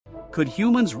Could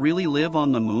humans really live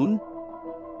on the moon?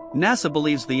 NASA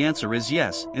believes the answer is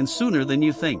yes, and sooner than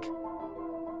you think.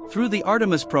 Through the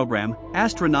Artemis program,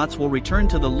 astronauts will return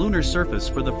to the lunar surface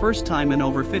for the first time in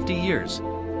over 50 years.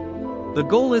 The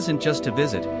goal isn't just to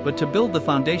visit, but to build the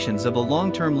foundations of a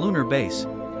long-term lunar base.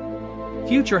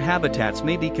 Future habitats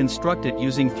may be constructed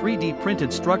using 3D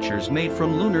printed structures made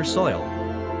from lunar soil.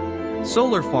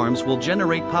 Solar farms will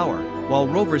generate power, while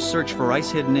rovers search for ice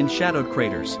hidden in shadowed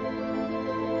craters.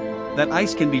 That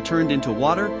ice can be turned into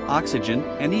water, oxygen,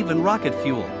 and even rocket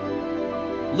fuel.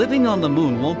 Living on the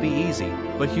moon won't be easy,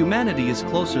 but humanity is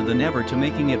closer than ever to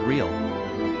making it real.